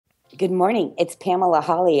Good morning. It's Pamela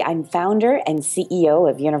Hawley. I'm founder and CEO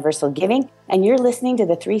of Universal Giving, and you're listening to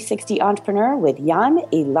the 360 Entrepreneur with Jan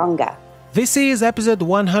Ilonga. This is episode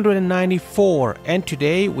 194, and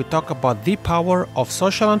today we talk about the power of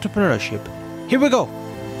social entrepreneurship. Here we go.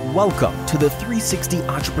 Welcome to the 360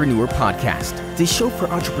 Entrepreneur Podcast, the show for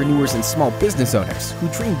entrepreneurs and small business owners who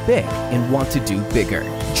dream big and want to do bigger.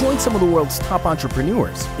 Join some of the world's top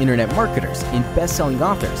entrepreneurs, internet marketers, and best-selling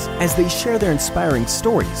authors as they share their inspiring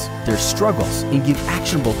stories, their struggles, and give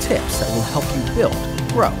actionable tips that will help you build,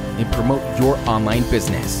 grow, and promote your online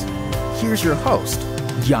business. Here's your host,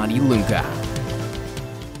 Yanni Lunga.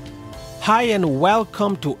 Hi, and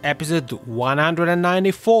welcome to episode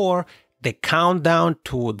 194. The countdown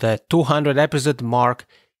to the 200 episode mark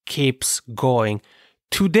keeps going.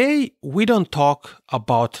 Today, we don't talk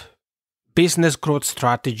about business growth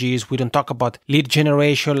strategies. We don't talk about lead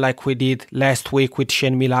generation like we did last week with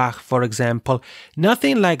Shane Milach, for example.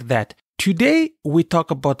 Nothing like that. Today, we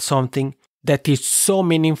talk about something that is so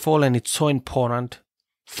meaningful and it's so important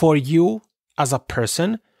for you as a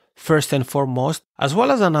person, first and foremost, as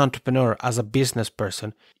well as an entrepreneur, as a business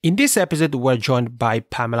person. In this episode, we're joined by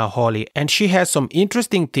Pamela Hawley, and she has some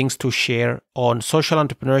interesting things to share on social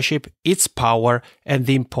entrepreneurship, its power, and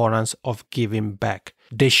the importance of giving back.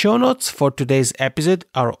 The show notes for today's episode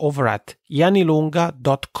are over at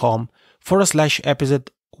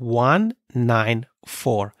yanilunga.com/episode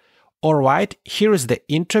 194. All right, here is the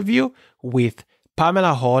interview with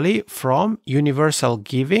Pamela Hawley from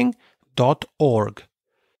UniversalGiving.org.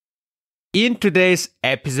 In today's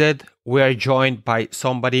episode, we are joined by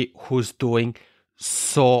somebody who's doing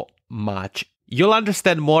so much. You'll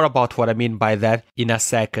understand more about what I mean by that in a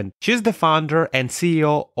second. She's the founder and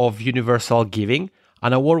CEO of Universal Giving,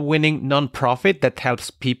 an award-winning nonprofit that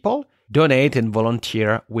helps people donate and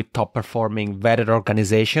volunteer with top-performing vetted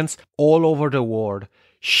organizations all over the world.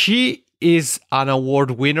 She is an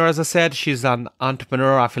award winner, as I said. She's an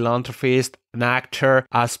entrepreneur, a philanthropist, an actor,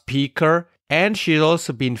 a speaker, and she's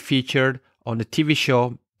also been featured on the TV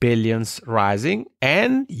show Billions Rising.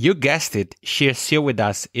 And you guessed it, she's here with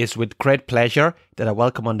us. It's with great pleasure that I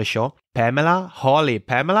welcome on the show Pamela Hawley.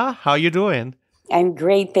 Pamela, how you doing? I'm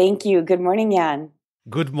great. Thank you. Good morning, Jan.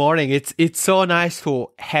 Good morning. It's so nice to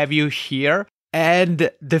have you here.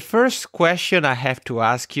 And the first question I have to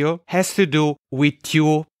ask you has to do with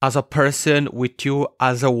you as a person, with you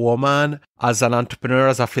as a woman, as an entrepreneur,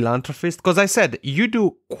 as a philanthropist. Because I said you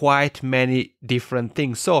do quite many different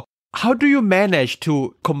things. So how do you manage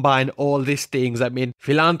to combine all these things? I mean,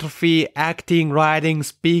 philanthropy, acting, writing,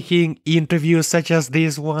 speaking, interviews such as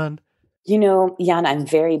this one. You know, Jan, I'm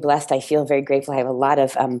very blessed. I feel very grateful. I have a lot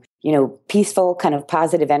of, peaceful kind of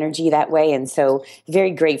positive energy that way. And so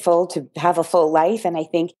very grateful to have a full life. And I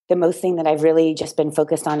think the most thing that I've really just been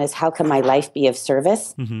focused on is how can my life be of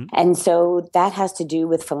service? Mm-hmm. And so that has to do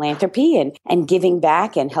with philanthropy and giving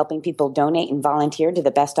back and helping people donate and volunteer to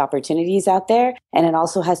the best opportunities out there. And it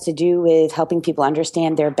also has to do with helping people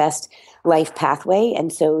understand their best life pathway.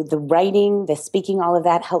 And so the writing, the speaking, all of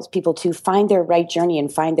that helps people to find their right journey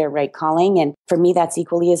and find their right calling. And for me, that's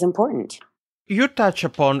equally as important. You touch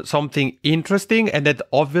upon something interesting, and that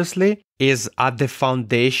obviously is at the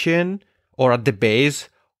foundation or at the base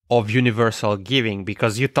of universal giving,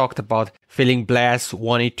 because you talked about feeling blessed,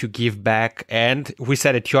 wanting to give back, and we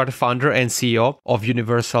said that you're the founder and CEO of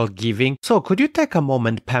Universal Giving. So could you take a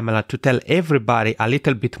moment, Pamela, to tell everybody a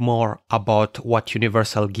little bit more about what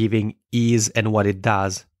Universal Giving is and what it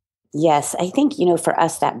does? Yes, I think, for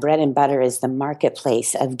us, that bread and butter is the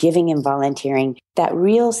marketplace of giving and volunteering, that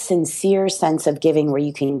real sincere sense of giving where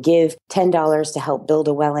you can give $10 to help build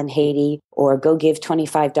a well in Haiti or go give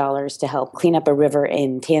 $25 to help clean up a river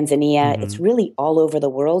in Tanzania. Mm-hmm. It's really all over the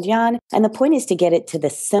world, Jan. And the point is to get it to the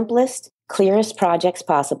simplest, clearest projects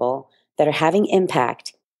possible that are having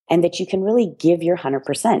impact and that you can really give your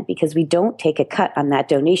 100% because we don't take a cut on that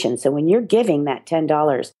donation. So when you're giving that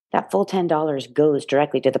 $10, that full $10 goes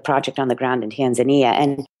directly to the project on the ground in Tanzania.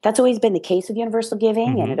 And that's always been the case with Universal Giving,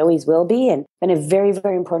 mm-hmm. and it always will be, and been a very,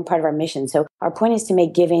 very important part of our mission. So our point is to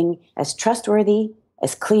make giving as trustworthy,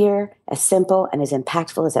 as clear, as simple, and as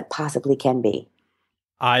impactful as it possibly can be.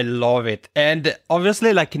 I love it. And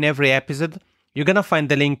obviously, like in every episode, you're going to find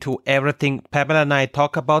the link to everything Pamela and I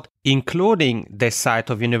talk about, including the site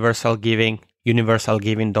of Universal Giving,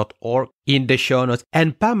 universalgiving.org, in the show notes.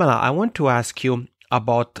 And Pamela, I want to ask you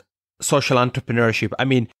about social entrepreneurship. I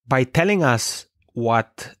mean, by telling us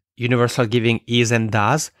what Universal Giving is and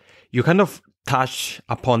does, you kind of touch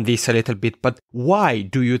upon this a little bit, but why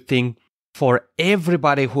do you think for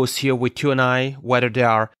everybody who's here with you and I, whether they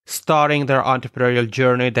are starting their entrepreneurial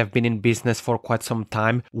journey, they've been in business for quite some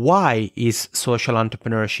time, why is social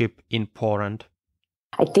entrepreneurship important?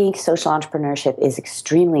 I think social entrepreneurship is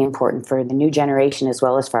extremely important for the new generation as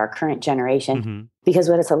well as for our current generation, because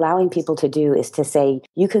what it's allowing people to do is to say,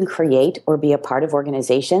 you can create or be a part of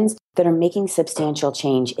organizations that are making substantial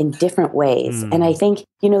change in different ways. And I think,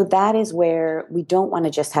 that is where we don't want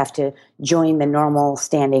to just have to join the normal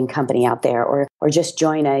standing company out there or just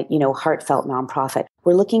join a, heartfelt nonprofit.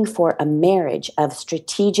 We're looking for a marriage of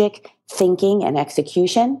strategic thinking and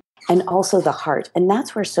execution and also the heart. And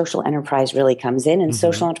that's where social enterprise really comes in and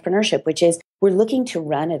social entrepreneurship, which is we're looking to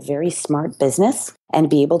run a very smart business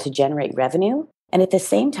and be able to generate revenue. And at the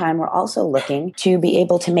same time, we're also looking to be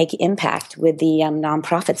able to make impact with the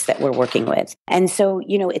nonprofits that we're working with. And so,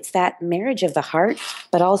 it's that marriage of the heart,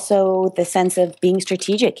 but also the sense of being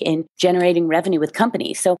strategic in generating revenue with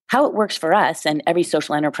companies. So how it works for us, and every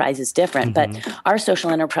social enterprise is different, but our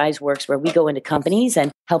social enterprise works where we go into companies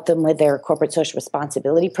and help them with their corporate social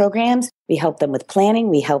responsibility programs. We help them with planning.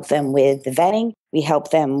 We help them with the vetting. We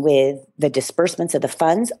help them with the disbursements of the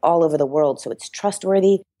funds all over the world. So it's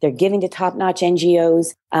trustworthy. They're giving to top-notch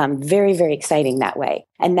NGOs. Very, very exciting that way.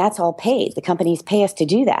 And that's all paid. The companies pay us to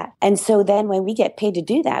do that. And so then when we get paid to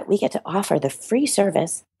do that, we get to offer the free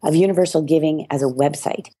service of Universal Giving as a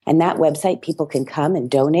website. And that website, people can come and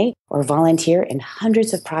donate or volunteer in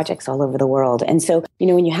hundreds of projects all over the world. And so,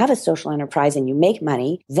 when you have a social enterprise and you make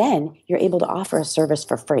money, then you're able to offer a service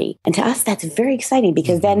for free. And to us, that's very exciting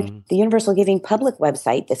because then the Universal Giving public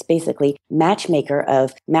website, this basically matchmaker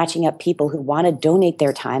of matching up people who want to donate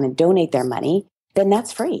their time and donate their money, then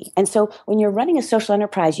that's free. And so when you're running a social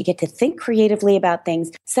enterprise, you get to think creatively about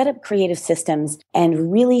things, set up creative systems,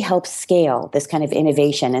 and really help scale this kind of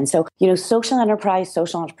innovation. And so, social enterprise,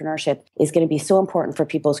 social entrepreneurship is going to be so important for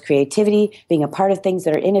people's creativity, being a part of things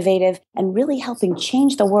that are innovative, and really helping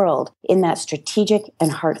change the world in that strategic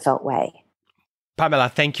and heartfelt way. Pamela,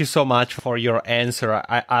 thank you so much for your answer.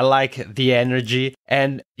 I like the energy,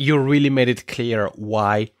 and you really made it clear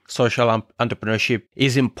why social entrepreneurship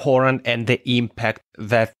is important and the impact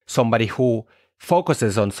that somebody who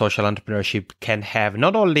focuses on social entrepreneurship can have,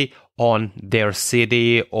 not only on their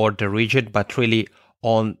city or the region, but really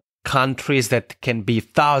on countries that can be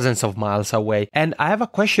thousands of miles away. And I have a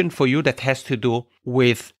question for you that has to do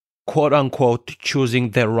with, quote unquote,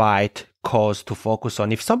 choosing the right cause to focus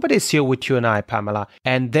on. If somebody is here with you and I, Pamela,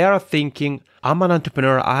 and they're thinking, I'm an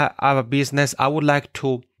entrepreneur, I have a business, I would like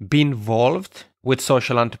to be involved with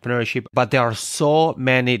social entrepreneurship, but there are so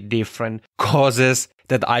many different causes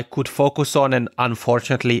that I could focus on, and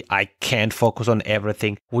unfortunately, I can't focus on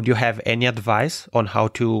everything. Would you have any advice on how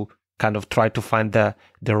to kind of try to find the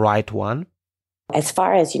right one? As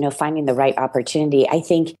far as, finding the right opportunity, I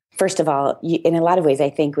think, first of all, in a lot of ways, I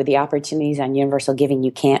think with the opportunities on Universal Giving,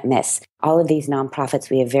 you can't miss. All of these nonprofits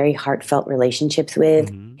we have very heartfelt relationships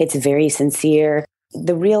with. It's very sincere.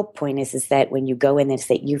 The real point is that when you go in, it's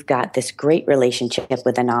that you've got this great relationship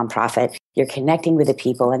with a nonprofit. You're connecting with the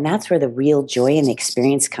people, and that's where the real joy and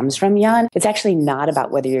experience comes from, Jan. It's actually not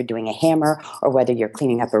about whether you're doing a hammer or whether you're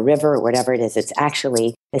cleaning up a river or whatever it is. It's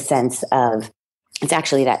actually that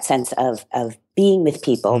sense of being with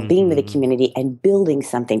people, being with the community, and building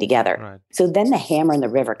something together. Right. So then the hammer and the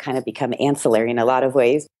river kind of become ancillary in a lot of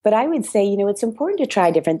ways. But I would say, it's important to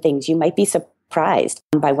try different things. You might be surprised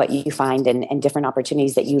by what you find and different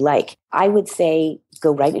opportunities that you like. I would say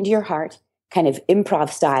go right into your heart, kind of improv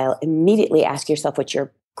style, immediately ask yourself what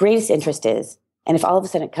your greatest interest is. And if all of a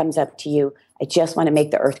sudden it comes up to you, I just want to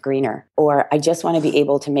make the earth greener, or I just want to be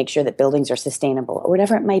able to make sure that buildings are sustainable, or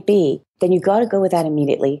whatever it might be, then you got to go with that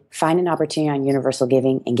immediately, find an opportunity on Universal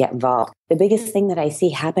Giving and get involved. The biggest thing that I see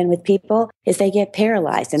happen with people is they get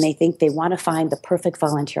paralyzed and they think they want to find the perfect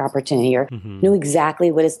volunteer opportunity or know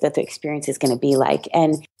exactly what is that the experience is going to be like.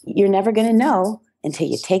 And you're never going to know until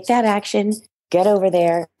you take that action, get over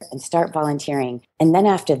there and start volunteering. And then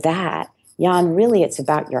after that, Jan, really it's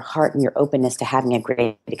about your heart and your openness to having a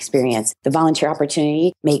great experience. The volunteer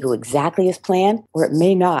opportunity may go exactly as planned, or it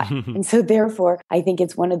may not. And so therefore, I think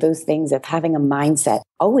it's one of those things of having a mindset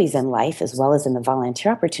always in life, as well as in the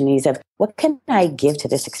volunteer opportunities of what can I give to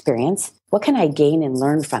this experience? What can I gain and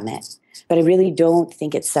learn from it? But I really don't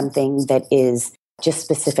think it's something that is just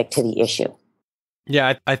specific to the issue.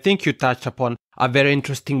 Yeah, I think you touched upon a very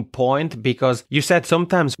interesting point, because you said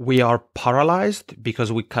sometimes we are paralyzed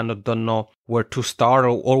because we kind of don't know where to start,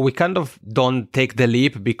 or we kind of don't take the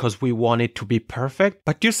leap because we want it to be perfect.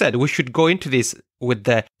 But you said we should go into this with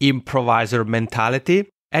the improviser mentality.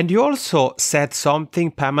 And you also said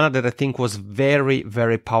something, Pamela, that I think was very,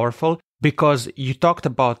 very powerful, because you talked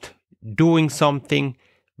about doing something,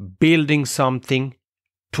 building something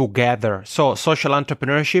together. So social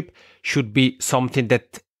entrepreneurship should be something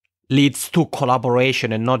that leads to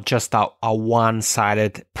collaboration and not just a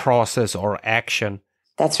one-sided process or action.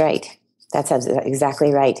 That's right. That's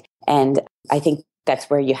exactly right. And I think that's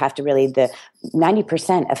where you have to really, the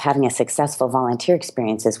 90% of having a successful volunteer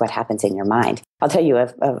experience is what happens in your mind. I'll tell you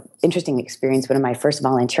an interesting experience. One of my first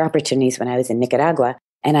volunteer opportunities when I was in Nicaragua,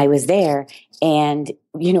 and I was there, and,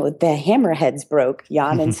 the hammerheads broke,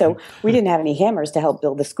 Jan. And so we didn't have any hammers to help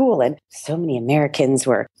build the school. And so many Americans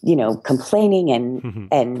were, complaining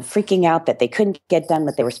and freaking out that they couldn't get done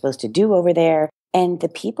what they were supposed to do over there. And the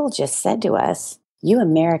people just said to us, you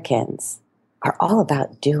Americans are all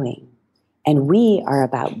about doing, and we are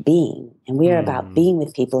about being, and we are about being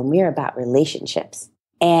with people, and we are about relationships.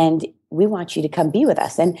 And we want you to come be with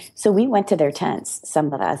us. And so we went to their tents,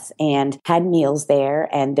 some of us, and had meals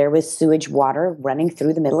there. And there was sewage water running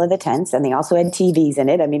through the middle of the tents. And they also had TVs in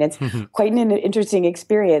it. I mean, it's quite an interesting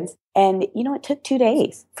experience. And, it took 2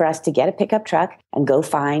 days for us to get a pickup truck and go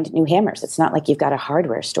find new hammers. It's not like you've got a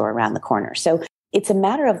hardware store around the corner. So it's a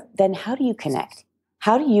matter of then how do you connect?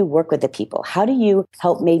 How do you work with the people? How do you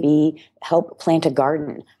help plant a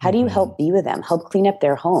garden? How do you help be with them? Help clean up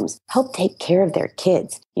their homes? Help take care of their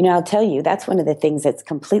kids? I'll tell you, that's one of the things that's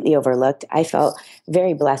completely overlooked. I felt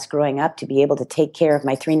very blessed growing up to be able to take care of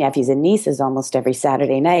my 3 nephews and nieces almost every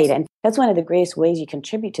Saturday night. And that's one of the greatest ways you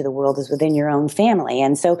contribute to the world is within your own family.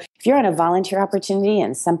 And so if you're on a volunteer opportunity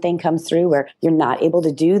and something comes through where you're not able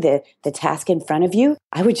to do the task in front of you,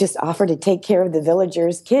 I would just offer to take care of the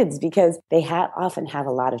villagers' kids because they often have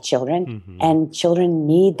a lot of children and children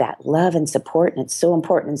need that love and support. And it's so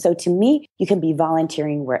important. And so to me, you can be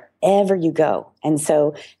volunteering wherever you go. And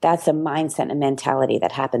so that's a mindset and a mentality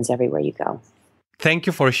that happens everywhere you go. Thank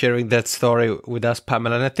you for sharing that story with us,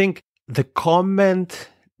 Pamela. And I think the comment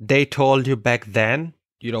they told you back then,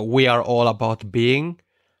 we are all about being,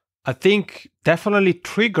 I think definitely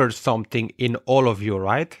triggered something in all of you,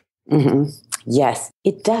 right? Yes,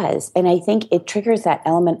 it does. And I think it triggers that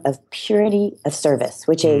element of purity of service,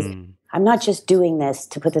 which is, I'm not just doing this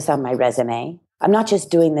to put this on my resume. I'm not just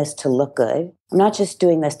doing this to look good. I'm not just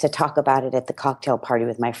doing this to talk about it at the cocktail party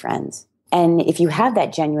with my friends. And if you have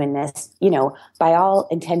that genuineness, by all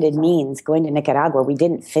intended means, going to Nicaragua, we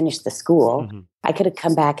didn't finish the school. I could have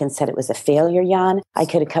come back and said it was a failure, Jan. I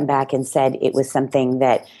could have come back and said it was something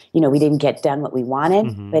that, we didn't get done what we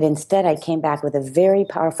wanted. But instead, I came back with a very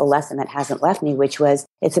powerful lesson that hasn't left me, which was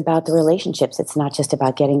it's about the relationships. It's not just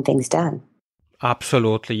about getting things done.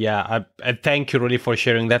 Absolutely. Yeah. I thank you really for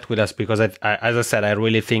sharing that with us because as I said, I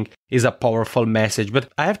really think is a powerful message.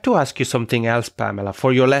 But I have to ask you something else, Pamela.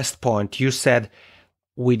 For your last point, you said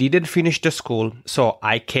we didn't finish the school. So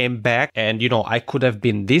I came back and, I could have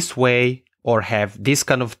been this way or have this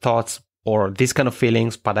kind of thoughts or this kind of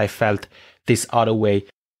feelings, but I felt this other way.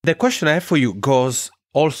 The question I have for you goes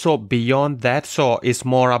also beyond that. So it's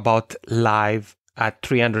more about life at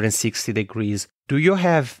 360 degrees. Do you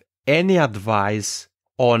have any advice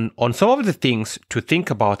on some of the things to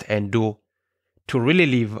think about and do to really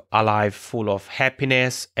live a life full of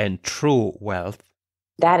happiness and true wealth?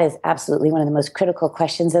 That is absolutely one of the most critical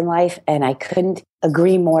questions in life. And I couldn't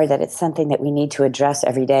agree more that it's something that we need to address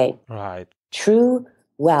every day. Right. True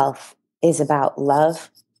wealth is about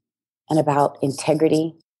love and about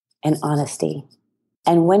integrity and honesty.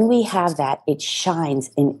 And when we have that, it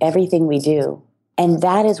shines in everything we do. And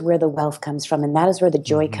that is where the wealth comes from. And that is where the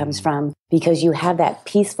joy comes from, because you have that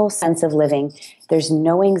peaceful sense of living. There's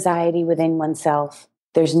no anxiety within oneself.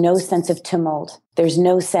 There's no sense of tumult. There's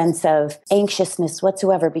no sense of anxiousness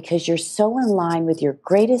whatsoever, because you're so in line with your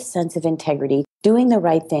greatest sense of integrity, doing the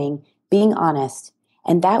right thing, being honest.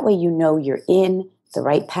 And that way, you're in the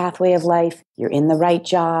right pathway of life. You're in the right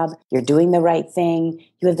job. You're doing the right thing.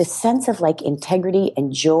 You have this sense of integrity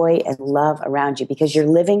and joy and love around you because you're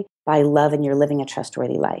living by love and you're living a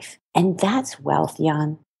trustworthy life. And that's wealth,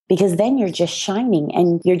 Jan, because then you're just shining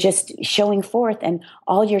and you're just showing forth and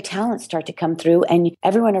all your talents start to come through and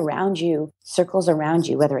everyone around you circles around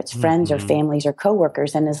you, whether it's friends or families or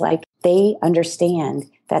coworkers, and is like, they understand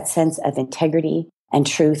that sense of integrity and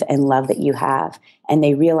truth and love that you have. And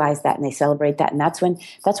they realize that and they celebrate that. And that's when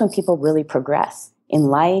people really progress in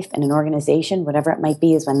life and an organization, whatever it might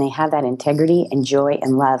be, is when they have that integrity and joy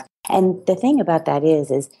and love. And the thing about that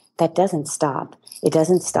is that doesn't stop. It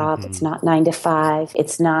doesn't stop. It's not 9 to 5.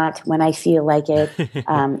 It's not when I feel like it.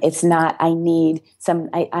 It's not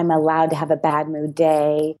I'm allowed to have a bad mood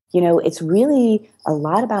day. It's really a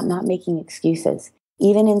lot about not making excuses.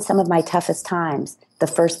 Even in some of my toughest times, the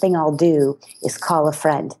first thing I'll do is call a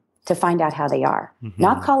friend to find out how they are.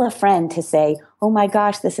 Not call a friend to say, oh my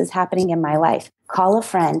gosh, this is happening in my life. Call a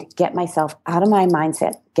friend, get myself out of my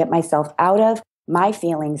mindset, get myself out of my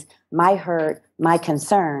feelings, my hurt, my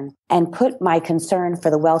concern, and put my concern for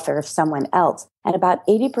the welfare of someone else. And about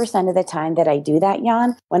 80% of the time that I do that,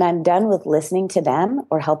 Jan, when I'm done with listening to them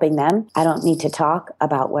or helping them, I don't need to talk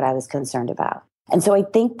about what I was concerned about. And so I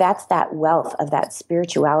think that's that wealth of that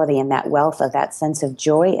spirituality and that wealth of that sense of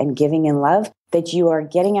joy and giving and love, that you are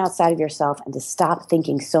getting outside of yourself and to stop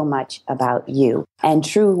thinking so much about you. And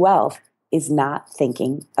true wealth is not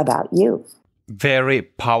thinking about you. Very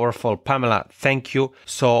powerful, Pamela. Thank you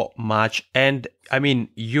so much. And I mean,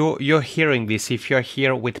 you're hearing this. If you're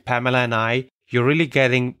here with Pamela and I, you're really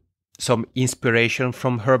getting some inspiration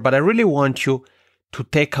from her. But I really want you to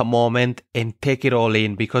take a moment and take it all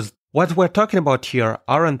in, because what we're talking about here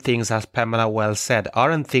aren't things, as Pamela well said,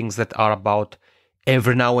 aren't things that are about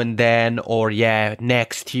every now and then or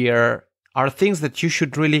next year. Are things that you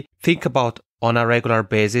should really think about on a regular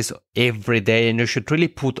basis every day, and you should really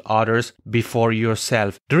put others before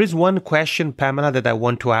yourself. There is one question, Pamela, that I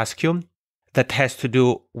want to ask you that has to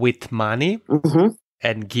do with money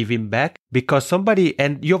and giving back, because somebody,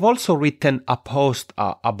 and you've also written a post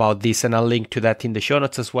about this, and I'll link to that in the show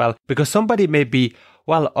notes as well, because somebody may be,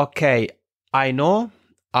 well, okay, I know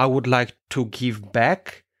I would like to give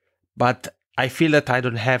back, but I feel that I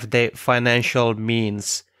don't have the financial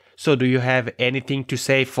means. So do you have anything to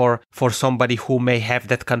say for somebody who may have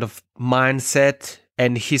that kind of mindset?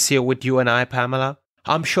 And he's here with you and I, Pamela.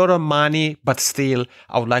 I'm short on money, but still,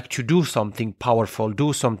 I would like to do something powerful,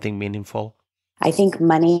 do something meaningful. I think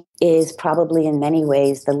money is probably in many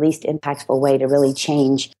ways the least impactful way to really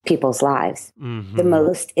change people's lives. The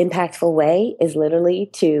most impactful way is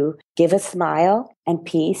literally to give a smile and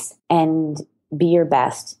peace and be your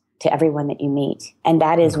best to everyone that you meet. And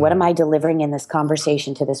that is, what am I delivering in this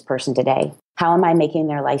conversation to this person today? How am I making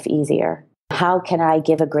their life easier? How can I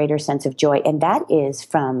give a greater sense of joy? And that is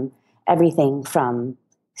from everything from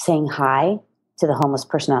saying hi to the homeless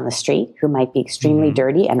person on the street who might be extremely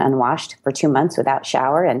dirty and unwashed for 2 months without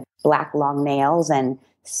shower and black long nails and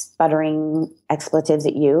sputtering expletives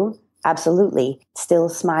at you. Absolutely. Still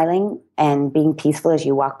smiling and being peaceful as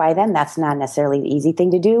you walk by them. That's not necessarily the easy thing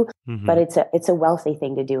to do, but it's a wealthy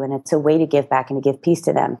thing to do. And it's a way to give back and to give peace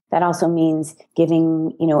to them. That also means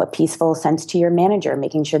giving, a peaceful sense to your manager,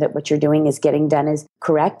 making sure that what you're doing is getting done is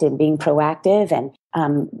correct and being proactive and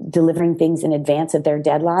delivering things in advance of their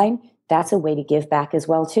deadline. That's a way to give back as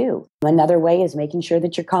well, too. Another way is making sure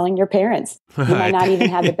that you're calling your parents. You might not even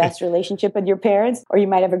have the best relationship with your parents, or you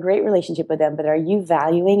might have a great relationship with them, but are you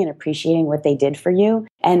valuing and appreciating what they did for you?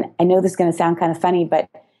 And I know this is going to sound kind of funny, but,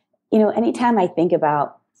 anytime I think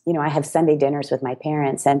about, I have Sunday dinners with my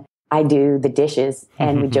parents and I do the dishes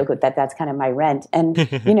and we joke with that. That's kind of my rent. And,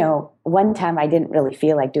 one time I didn't really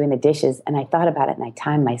feel like doing the dishes and I thought about it and I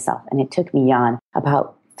timed myself and it took me, Jan,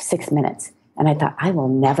 about 6 minutes. And I thought, I will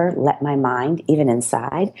never let my mind, even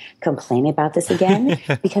inside, complain about this again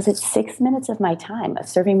because it's 6 minutes of my time of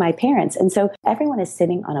serving my parents. And so everyone is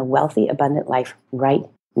sitting on a wealthy, abundant life right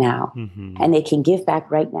now. And they can give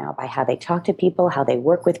back right now by how they talk to people, how they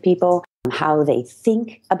work with people, how they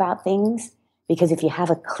think about things. Because if you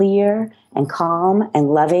have a clear and calm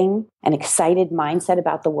and loving and excited mindset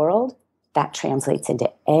about the world, that translates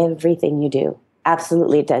into everything you do.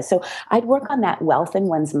 Absolutely, it does. So I'd work on that wealth in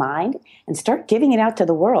one's mind and start giving it out to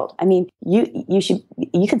the world. I mean, you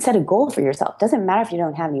could set a goal for yourself. Doesn't matter if you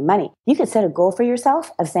don't have any money. You could set a goal for yourself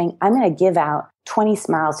of saying, I'm going to give out 20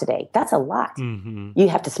 smiles today. That's a lot. You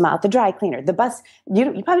have to smile at the dry cleaner, the bus. You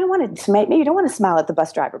probably don't want to. Maybe you don't want to smile at the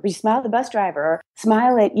bus driver, but you smile at the bus driver or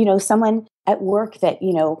smile at someone at work that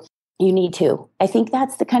you need to. I think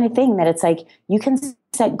that's the kind of thing that it's like you can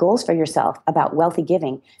set goals for yourself about wealthy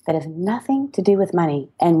giving that have nothing to do with money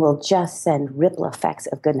and will just send ripple effects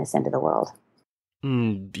of goodness into the world.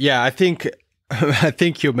 I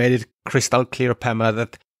think you made it crystal clear, Pamela,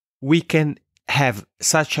 that we can have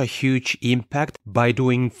such a huge impact by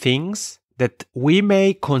doing things that we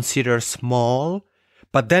may consider small,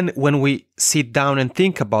 but then when we sit down and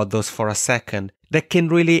think about those for a second, that can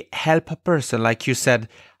really help a person. Like you said,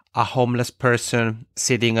 a homeless person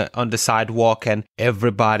sitting on the sidewalk and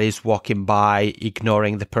everybody's walking by,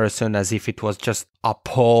 ignoring the person as if it was just a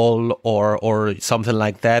pole or something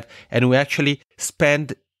like that. And we actually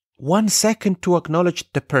spend 1 second to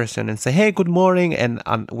acknowledge the person and say, hey, good morning, and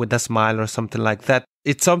with a smile or something like that.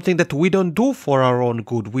 It's something that we don't do for our own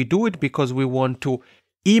good. We do it because we want to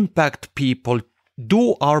impact people,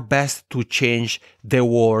 do our best to change the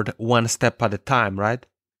world one step at a time, right?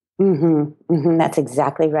 That's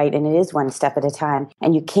exactly right. And it is one step at a time.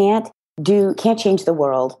 And you can't change the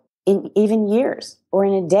world in even years or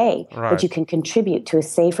in a day, Right. but you can contribute to a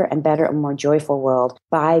safer and better and more joyful world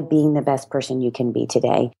by being the best person you can be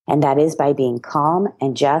today. And that is by being calm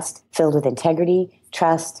and just, filled with integrity,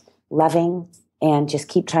 trust, loving, and just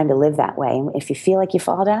keep trying to live that way. And if you feel like you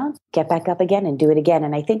fall down, get back up again and do it again.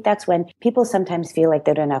 And I think that's when people sometimes feel like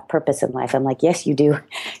they don't have purpose in life. I'm like, yes, you do.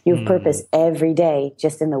 You have purpose every day,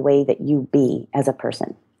 just in the way that you be as a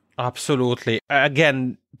person. Absolutely.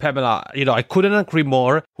 Again, Pamela, I couldn't agree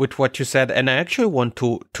more with what you said. And I actually want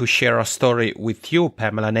to share a story with you,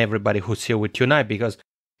 Pamela, and everybody who's here with you tonight, because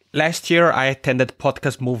last year I attended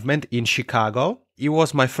Podcast Movement in Chicago. It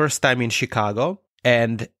was my first time in Chicago.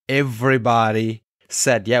 And everybody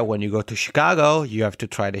said, yeah, when you go to Chicago, you have to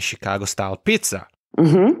try the Chicago-style pizza.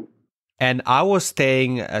 Mm-hmm. And I was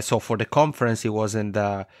staying, so for the conference, it was in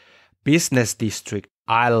the business district.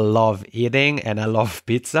 I love eating and I love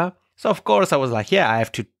pizza. So, of course, I was like, yeah, I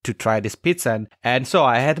have to try this pizza. And so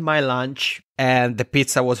I had my lunch and the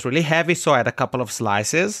pizza was really heavy. So I had a couple of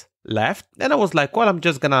slices left. And I was like, well, I'm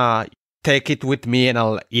just going to take it with me and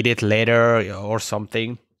I'll eat it later or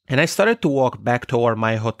something. And I started to walk back toward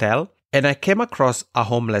my hotel and I came across a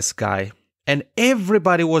homeless guy and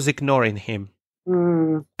everybody was ignoring him.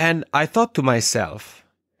 And I thought to myself,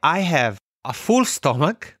 I have a full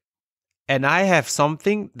stomach and I have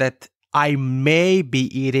something that I may be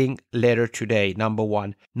eating later today, number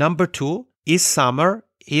one. Number two, it's summer,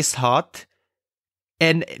 it's hot,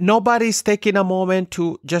 and nobody's taking a moment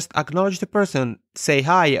to just acknowledge the person, say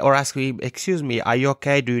hi, or ask me, excuse me, are you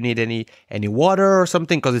okay? Do you need any water or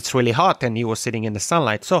something? Because it's really hot and he was sitting in the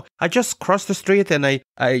sunlight. So I just crossed the street and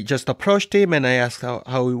I just approached him and I asked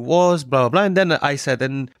how he was, blah, blah, blah. And then I said,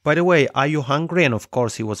 and by the way, are you hungry? And of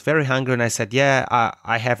course he was very hungry. And I said, yeah,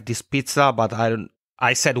 I have this pizza, but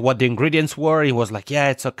I said what the ingredients were. He was like, yeah,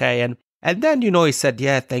 it's okay. And then, he said,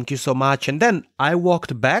 yeah, thank you so much. And then I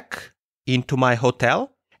walked back into my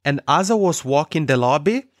hotel. And as I was walking the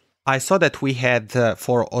lobby, I saw that we had,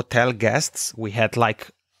 for hotel guests, we had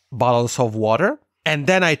like bottles of water. And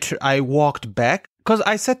then I walked back because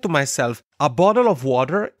I said to myself, a bottle of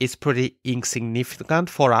water is pretty insignificant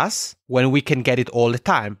for us when we can get it all the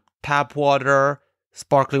time. Tap water,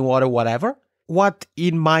 sparkling water, whatever. What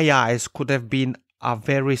in my eyes could have been a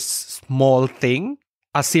very small thing,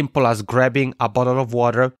 as simple as grabbing a bottle of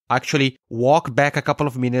water, actually walk back a couple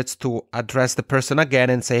of minutes to address the person again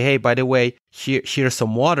and say, hey, by the way, here's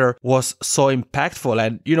some water, was so impactful.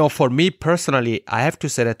 And, for me personally, I have to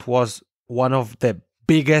say that was one of the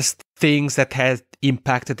biggest things that has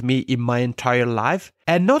impacted me in my entire life.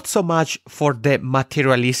 And not so much for the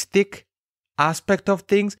materialistic aspect of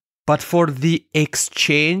things, but for the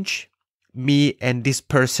exchange me and this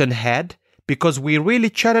person had, because we really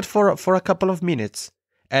chatted for a couple of minutes.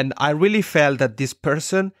 And I really felt that this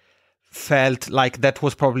person felt like that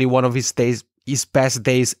was probably one of his best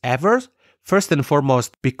days ever. First and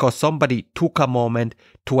foremost, because somebody took a moment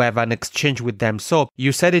to have an exchange with them. So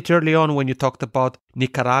you said it early on when you talked about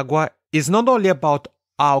Nicaragua. It's not only about,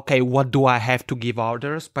 okay, what do I have to give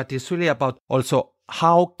others, but it's really about also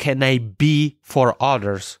how can I be for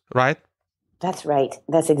others, right? That's right.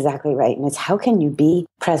 That's exactly right. And it's how can you be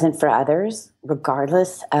present for others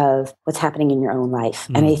regardless of what's happening in your own life?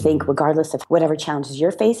 And I think regardless of whatever challenges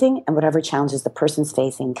you're facing and whatever challenges the person's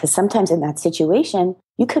facing, because sometimes in that situation,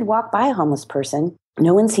 you could walk by a homeless person,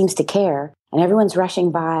 no one seems to care, and everyone's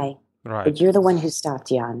rushing by. Right. But you're the one who stopped,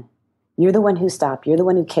 Jan. You're the one who stopped. You're the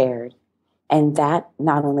one who cared. And that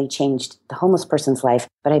not only changed the homeless person's life,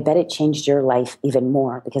 but I bet it changed your life even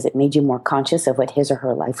more because it made you more conscious of what his or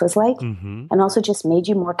her life was like, and also just made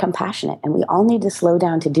you more compassionate. And we all need to slow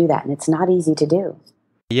down to do that. And it's not easy to do.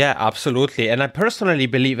 Yeah, absolutely. And I personally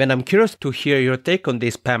believe, and I'm curious to hear your take on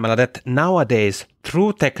this, Pamela, that nowadays,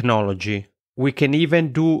 through technology, we can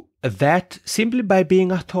even do that simply by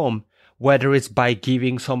being at home. Whether it's by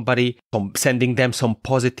giving somebody, sending them some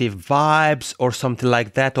positive vibes or something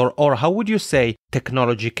like that, or how would you say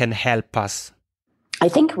technology can help us? I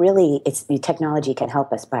think really technology can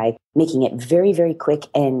help us by making it very, very quick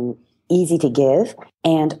and easy to give,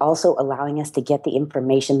 and also allowing us to get the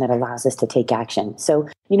information that allows us to take action. So,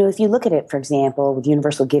 if you look at it, for example, with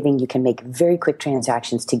UniversalGiving, you can make very quick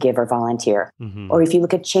transactions to give or volunteer. Or if you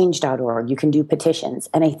look at change.org, you can do petitions.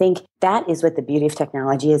 And I think that is what the beauty of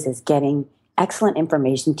technology is getting excellent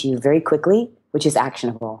information to you very quickly, which is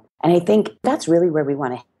actionable. And I think that's really where we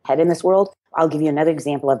want to head in this world. I'll give you another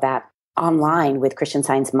example of that. Online with Christian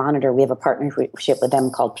Science Monitor, we have a partnership with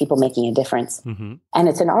them called People Making a Difference. And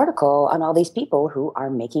it's an article on all these people who are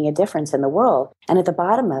making a difference in the world. And at the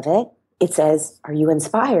bottom of it, it says, are you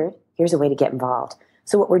inspired? Here's a way to get involved.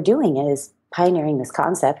 So what we're doing is pioneering this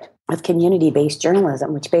concept of community-based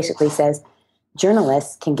journalism, which basically says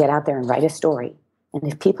journalists can get out there and write a story. And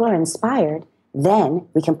if people are inspired, then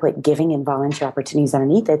we can put giving and volunteer opportunities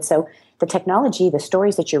underneath it. So the technology, the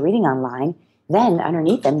stories that you're reading online, then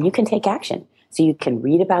underneath them, you can take action. So you can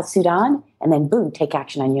read about Sudan and then boom, take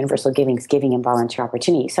action on Universal Giving's giving and volunteer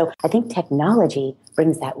opportunities. So I think technology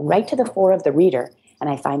brings that right to the fore of the reader. And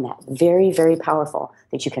I find that very, very powerful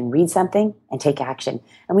that you can read something and take action.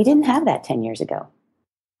 And we didn't have that 10 years ago.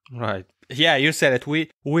 Right. Yeah, you said it.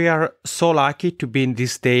 We are so lucky to be in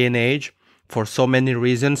this day and age for so many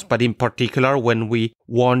reasons, but in particular when we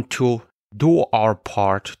want to do our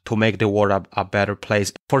part to make the world a better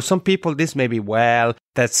place. For some people, this may be, well,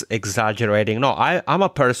 that's exaggerating. No, I'm a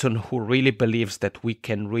person who really believes that we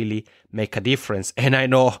can really make a difference. And I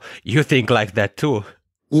know you think like that too.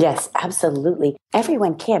 Yes, absolutely.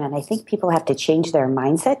 Everyone can. And I think people have to change their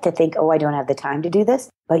mindset to think, oh, I don't have the time to do this.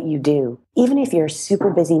 But you do. Even if you're a super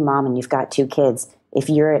busy mom and you've got 2 kids, if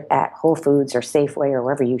you're at Whole Foods or Safeway or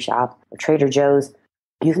wherever you shop, or Trader Joe's,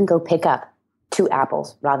 you can go pick up 2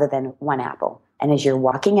 apples rather than 1 apple. And as you're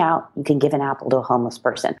walking out, you can give an apple to a homeless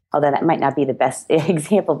person. Although that might not be the best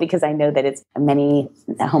example because I know that it's many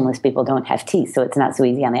homeless people don't have teeth, so it's not so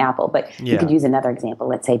easy on the apple. But you could use another example,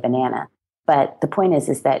 let's say banana. But the point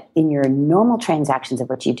is that in your normal transactions of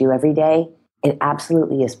what you do every day, it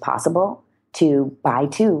absolutely is possible to buy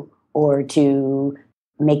 2 or to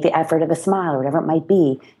make the effort of a smile or whatever it might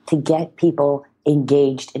be to get people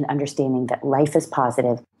engaged in understanding that life is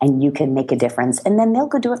positive and you can make a difference. And then they'll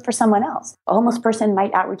go do it for someone else. A homeless person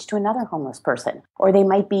might outreach to another homeless person, or they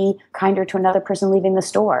might be kinder to another person leaving the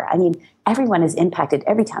store. I mean, everyone is impacted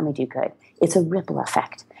every time we do good. It's a ripple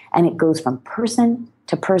effect. And it goes from person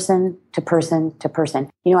to person to person to person.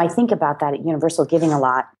 You know, I think about that at Universal Giving a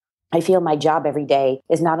lot. I feel my job every day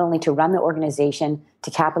is not only to run the organization,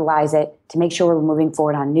 to capitalize it, to make sure we're moving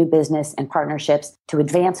forward on new business and partnerships, to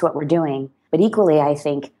advance what we're doing. But equally, I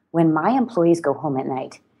think when my employees go home at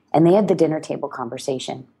night and they have the dinner table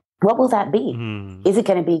conversation, what will that be? Is it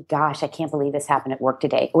going to be, gosh, I can't believe this happened at work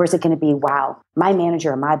today? Or is it going to be, wow, my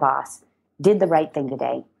manager or my boss did the right thing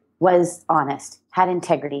today, was honest, had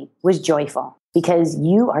integrity, was joyful? Because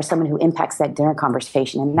you are someone who impacts that dinner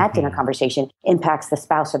conversation, and that dinner conversation impacts the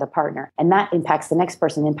spouse or the partner, and that impacts the next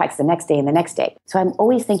person, impacts the next day and the next day. So I'm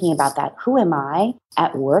always thinking about that. Who am I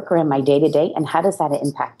at work or in my day-to-day, and how does that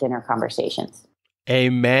impact dinner conversations?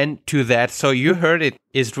 Amen to that. So you heard it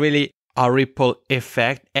is really a ripple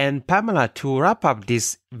effect. And Pamela, to wrap up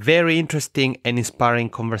this very interesting and inspiring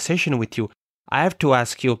conversation with you, I have to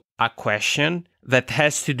ask you a question that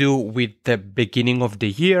has to do with the beginning of the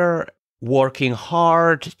year, working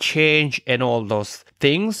hard, change, and all those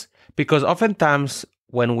things. Because oftentimes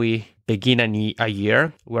when we begin a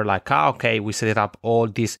year, we're like, okay, we set up all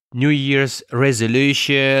these New Year's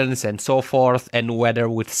resolutions and so forth. And whether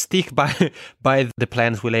we stick by the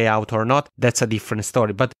plans we lay out or not, that's a different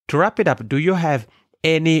story. But to wrap it up, do you have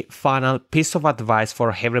any final piece of advice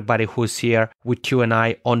for everybody who's here with you and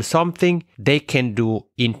I on something they can do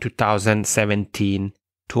in 2017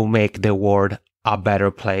 to make the world a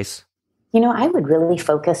better place? You know, I would really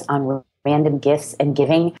focus on random gifts and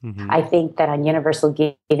giving. I think that on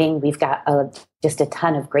Universal Giving, we've got just a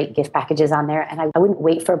ton of great gift packages on there. And I wouldn't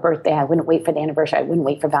wait for a birthday. I wouldn't wait for the anniversary. I wouldn't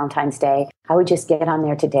wait for Valentine's Day. I would just get on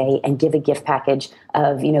there today and give a gift package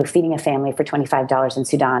of, you know, feeding a family for $25 in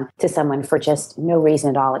Sudan to someone for just no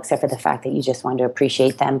reason at all, except for the fact that you just want to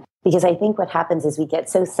appreciate them. Because I think what happens is we get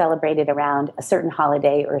so celebrated around a certain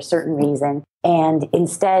holiday or a certain reason. And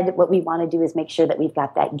instead, what we want to do is make sure that we've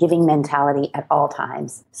got that giving mentality at all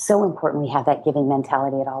times. So important we have that giving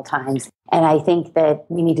mentality at all times. And I think that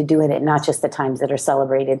we need to do it at not just the times that are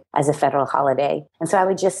celebrated as a federal holiday. And so I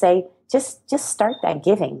would just say, just start that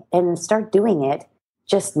giving and start doing it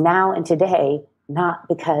just now and today, not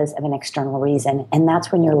because of an external reason. And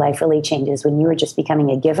that's when your life really changes, when you are just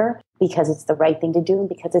becoming a giver because it's the right thing to do and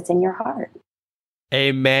because it's in your heart.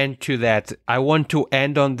 Amen to that. I want to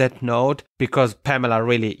end on that note because, Pamela,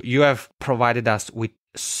 really, you have provided us with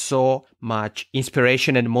so much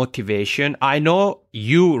inspiration and motivation. I know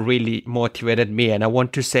you really motivated me, and I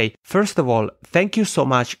want to say, first of all, thank you so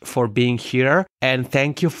much for being here, and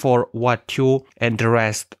thank you for what you and the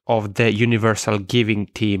rest of the Universal Giving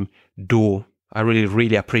team do. I really,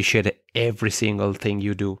 really appreciate every single thing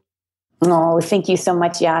you do. Oh, thank you so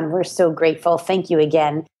much, Jan. We're so grateful. Thank you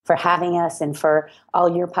again for having us and for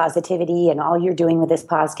all your positivity and all you're doing with this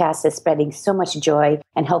podcast is spreading so much joy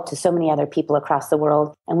and help to so many other people across the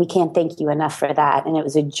world. And we can't thank you enough for that. And it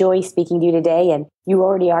was a joy speaking to you today. And you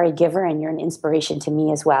already are a giver and you're an inspiration to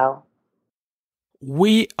me as well.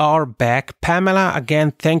 we are back. Pamela,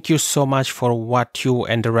 again, thank you so much for what you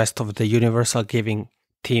and the rest of the Universal Giving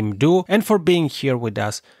team do and for being here with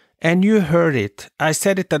us. And you heard it. I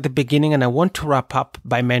said it at the beginning and I want to wrap up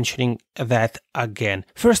by mentioning that again.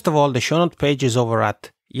 First of all, the show note page is over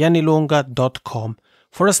at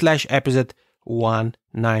janilunga.com/episode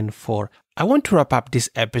 194. I want to wrap up this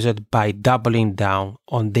episode by doubling down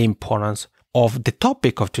on the importance of the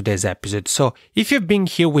topic of today's episode. So if you've been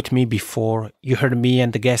here with me before, you heard me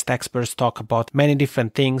and the guest experts talk about many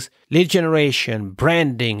different things: lead generation,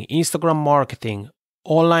 branding, Instagram marketing,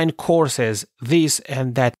 online courses, this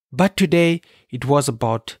and that. But today it was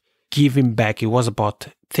about giving back. It was about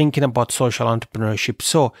thinking about social entrepreneurship.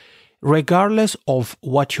 So regardless of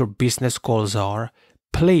what your business goals are,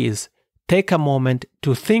 please take a moment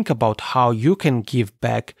to think about how you can give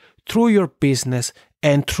back through your business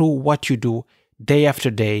and through what you do day after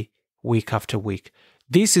day, week after week.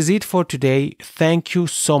 This is it for today. Thank you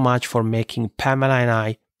so much for making Pamela and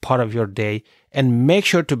I part of your day, and make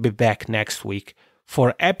sure to be back next week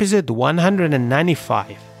for episode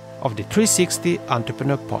 195 of the 360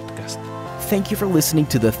 Entrepreneur Podcast. Thank you for listening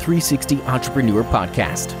to the 360 Entrepreneur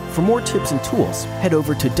Podcast. For more tips and tools, head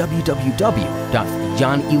over to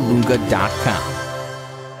www.janilunga.com.